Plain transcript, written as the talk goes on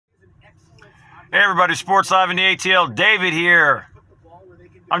Hey everybody, Sports Live in the ATL, David here.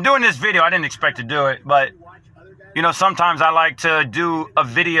 I'm doing this video. I didn't expect to do it, but you know, sometimes I like to do a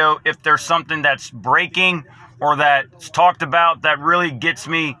video if there's something that's breaking or that's talked about that really gets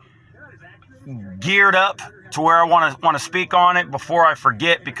me geared up to where I want to speak on it before I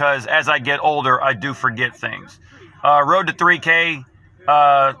forget, because as I get older, I do forget things. Road to 3K.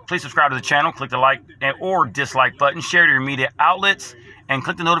 Please subscribe to the channel, click the like or dislike button, share to your media outlets, and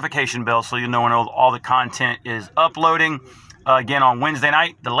click the notification bell so you know when all the content is uploading. Again, on Wednesday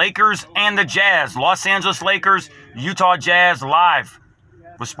night, the Lakers and the Jazz. Los Angeles Lakers, Utah Jazz live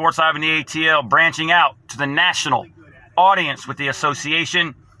with Sports Live in the ATL, branching out to the national audience with the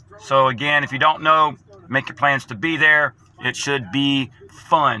association. So again, if you don't know, make your plans to be there. It should be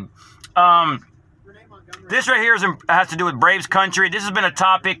fun. This right here has to do with Braves country. This has been a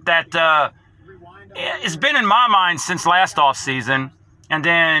topic that it's been in my mind since last offseason. And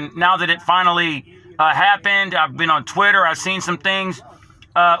then now that it finally happened, I've been on Twitter. I've seen some things.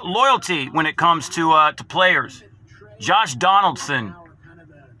 Loyalty when it comes to players. Josh Donaldson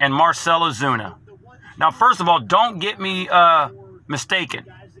and Marcell Ozuna. Now, first of all, don't get me mistaken.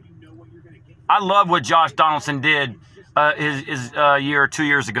 I love what Josh Donaldson did his year or 2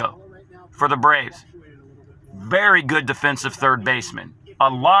 years ago for the Braves. Very good defensive third baseman. A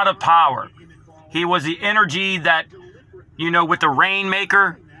lot of power. He was the energy that, you know, with the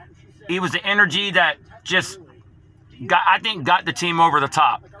Rainmaker, he was the energy that just got the team over the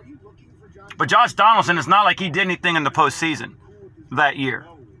top. But Josh Donaldson, it's not like he did anything in the postseason that year.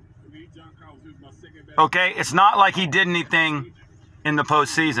 Okay? It's not like he did anything in the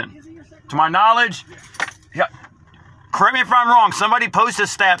postseason. To my knowledge, yeah, correct me if I'm wrong, somebody post his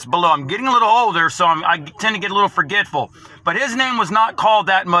stats below. I'm getting a little older, so I tend to get a little forgetful. But his name was not called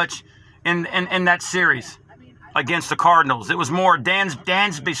that much in that series against the Cardinals. It was more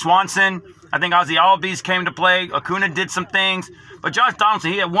Dansby Swanson. I think Ozzy Albies came to play. Acuna did some things. But Josh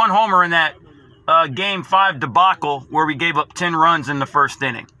Donaldson, he had one homer in that Game 5 debacle where we gave up 10 runs in the first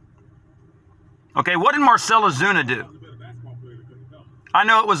inning. Okay, what did Marcell Ozuna do? I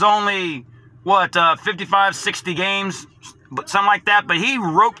know it was only, 55, 60 games, but something like that. But he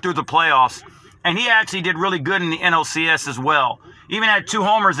roped through the playoffs, and he actually did really good in the NLCS as well. Even had 2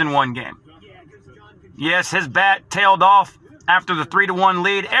 homers in one game. Yes, his bat tailed off after the 3-1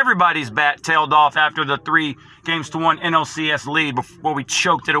 lead. Everybody's bat tailed off after the 3-1 NLCS lead before we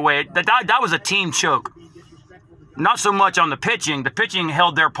choked it away. That was a team choke. Not so much on the pitching. The pitching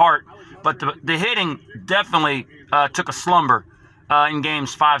held their part, but the hitting definitely took a slumber in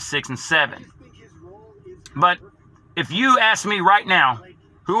games 5, 6, and 7. But if you ask me right now,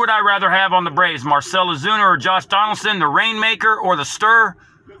 who would I rather have on the Braves, Marcell Ozuna or Josh Donaldson, the Rainmaker or the Stir?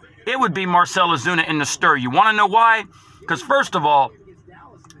 It would be Marcell Ozuna in the Stir. You want to know why? Because first of all,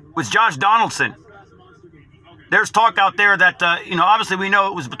 with Josh Donaldson, there's talk out there that, obviously we know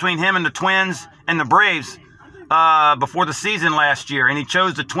it was between him and the Twins and the Braves before the season last year, and he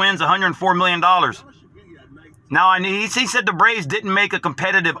chose the Twins $104 million. Now, he said the Braves didn't make a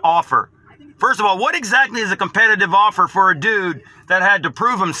competitive offer. First of all, what exactly is a competitive offer for a dude that had to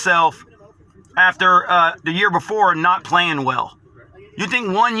prove himself after the year before not playing well? You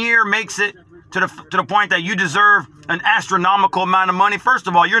think 1 year makes it to the point that you deserve an astronomical amount of money? First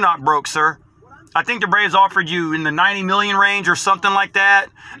of all, you're not broke, sir. I think the Braves offered you in the 90 million range or something like that.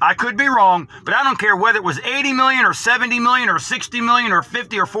 I could be wrong, but I don't care whether it was 80 million or 70 million or 60 million or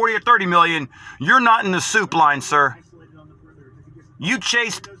 50 or 40 or 30 million. You're not in the soup line, sir. You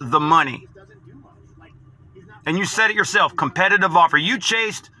chased the money. And you said it yourself, competitive offer. You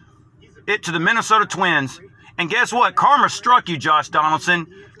chased it to the Minnesota Twins. And guess what? Karma struck you, Josh Donaldson,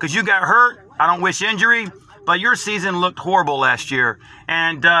 because you got hurt. I don't wish injury, but your season looked horrible last year.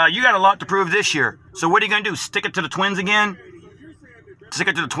 And you got a lot to prove this year. So what are you going to do? Stick it to the Twins again? Stick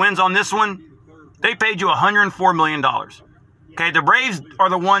it to the Twins on this one? They paid you $104 million. Okay, the Braves are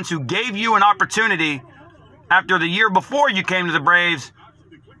the ones who gave you an opportunity after the year before you came to the Braves.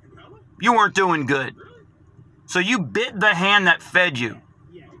 You weren't doing good. So you bit the hand that fed you.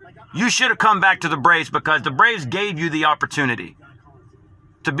 You should have come back to the Braves because the Braves gave you the opportunity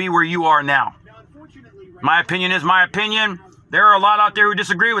to be where you are now. My opinion is my opinion. There are a lot out there who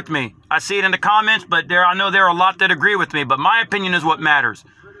disagree with me. I see it in the comments, but I know there are a lot that agree with me. But my opinion is what matters.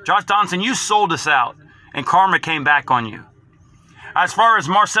 Josh Donaldson, you sold us out, and karma came back on you. As far as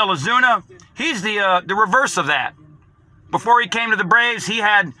Marcell Ozuna, he's the reverse of that. Before he came to the Braves, he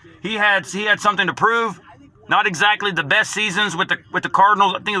had something to prove. Not exactly the best seasons with the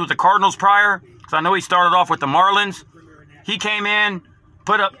Cardinals. I think it was the Cardinals prior, because I know he started off with the Marlins. He came in,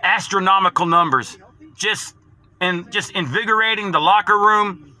 put up astronomical numbers, just invigorating the locker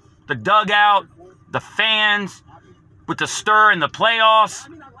room, the dugout, the fans, with the stir in the playoffs.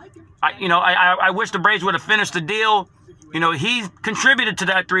 I wish the Braves would have finished the deal. He contributed to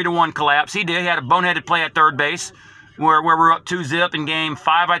that 3-1 collapse. He did. He had a boneheaded play at third base where we're up 2-zip in game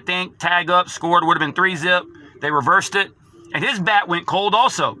 5, I think. Tag up, scored, would have been 3-zip. They reversed it. And his bat went cold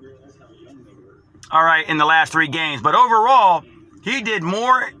also. All right, in the last 3 games. But overall, he did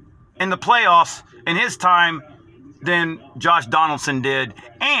more in the playoffs in his time than Josh Donaldson did.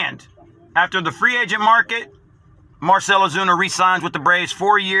 And after the free agent market, Marcell Ozuna re-signs with the Braves,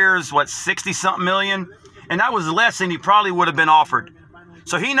 4 years, 60-something million? And that was less than he probably would have been offered.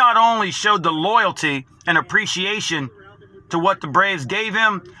 So he not only showed the loyalty and appreciation to what the Braves gave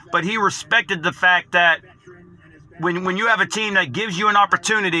him, but he respected the fact that when you have a team that gives you an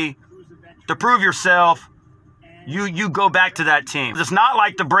opportunity to prove yourself, you go back to that team. It's not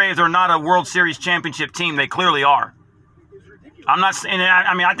like the Braves are not a World Series championship team. They clearly are. I'm not saying,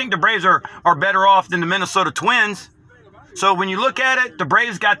 I think the Braves are better off than the Minnesota Twins. So when you look at it, the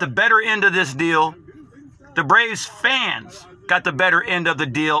Braves got the better end of this deal. The Braves fans got the better end of the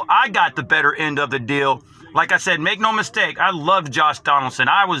deal. I got the better end of the deal. Like I said, make no mistake, I loved Josh Donaldson.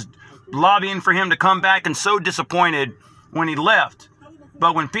 I was lobbying for him to come back and so disappointed when he left.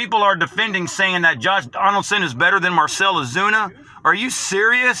 But when people are defending, saying that Josh Donaldson is better than Marcell Ozuna, are you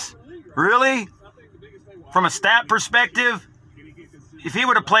serious? Really? From a stat perspective, if he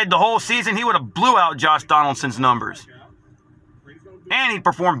would have played the whole season, he would have blew out Josh Donaldson's numbers. And he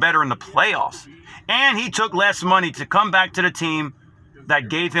performed better in the playoffs. And he took less money to come back to the team that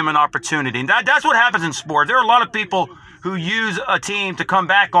gave him an opportunity. And that's what happens in sports. There are a lot of people who use a team to come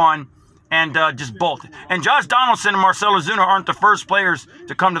back on and just bolt. And Josh Donaldson and Marcell Ozuna aren't the first players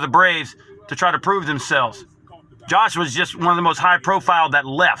to come to the Braves to try to prove themselves. Josh was just one of the most high profile that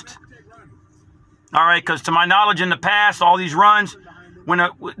left. All right, because to my knowledge in the past, all these runs, when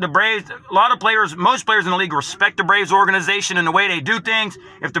the Braves, a lot of players, most players in the league respect the Braves organization and the way they do things.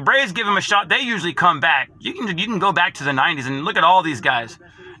 If the Braves give them a shot, they usually come back. You can go back to the 90s and look at all these guys.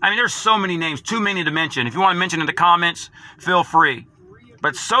 I mean, there's so many names, too many to mention. If you want to mention in the comments, feel free.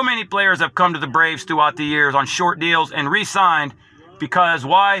 But so many players have come to the Braves throughout the years on short deals and re-signed because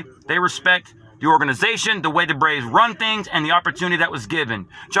why? They respect the organization, the way the Braves run things, and the opportunity that was given.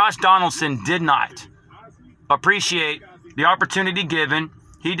 Josh Donaldson did not appreciate the opportunity given.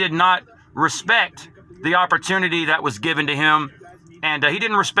 He did not respect the opportunity that was given to him, and he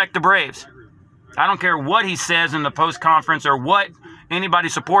didn't respect the Braves. I don't care what he says in the post-conference or what anybody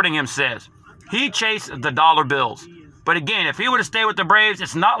supporting him says. He chased the dollar bills. But again, if he would have stayed with the Braves,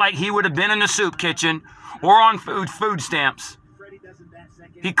 it's not like he would have been in the soup kitchen or on food stamps.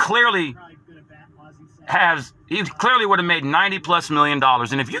 He clearly would have made $90+ million.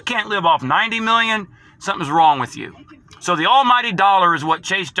 And if you can't live off $90 million, something's wrong with you. So the almighty dollar is what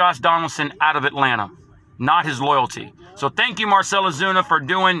chased Josh Donaldson out of Atlanta, not his loyalty. So thank you, Marcell Ozuna, for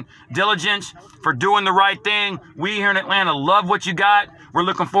doing diligence, for doing the right thing. We here in Atlanta love what you got. We're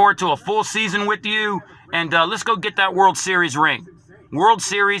looking forward to a full season with you. And let's go get that World Series ring. World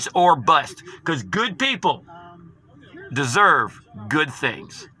Series or bust. Because good people deserve good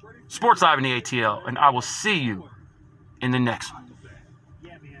things. Sports Live in the ATL. And I will see you in the next one.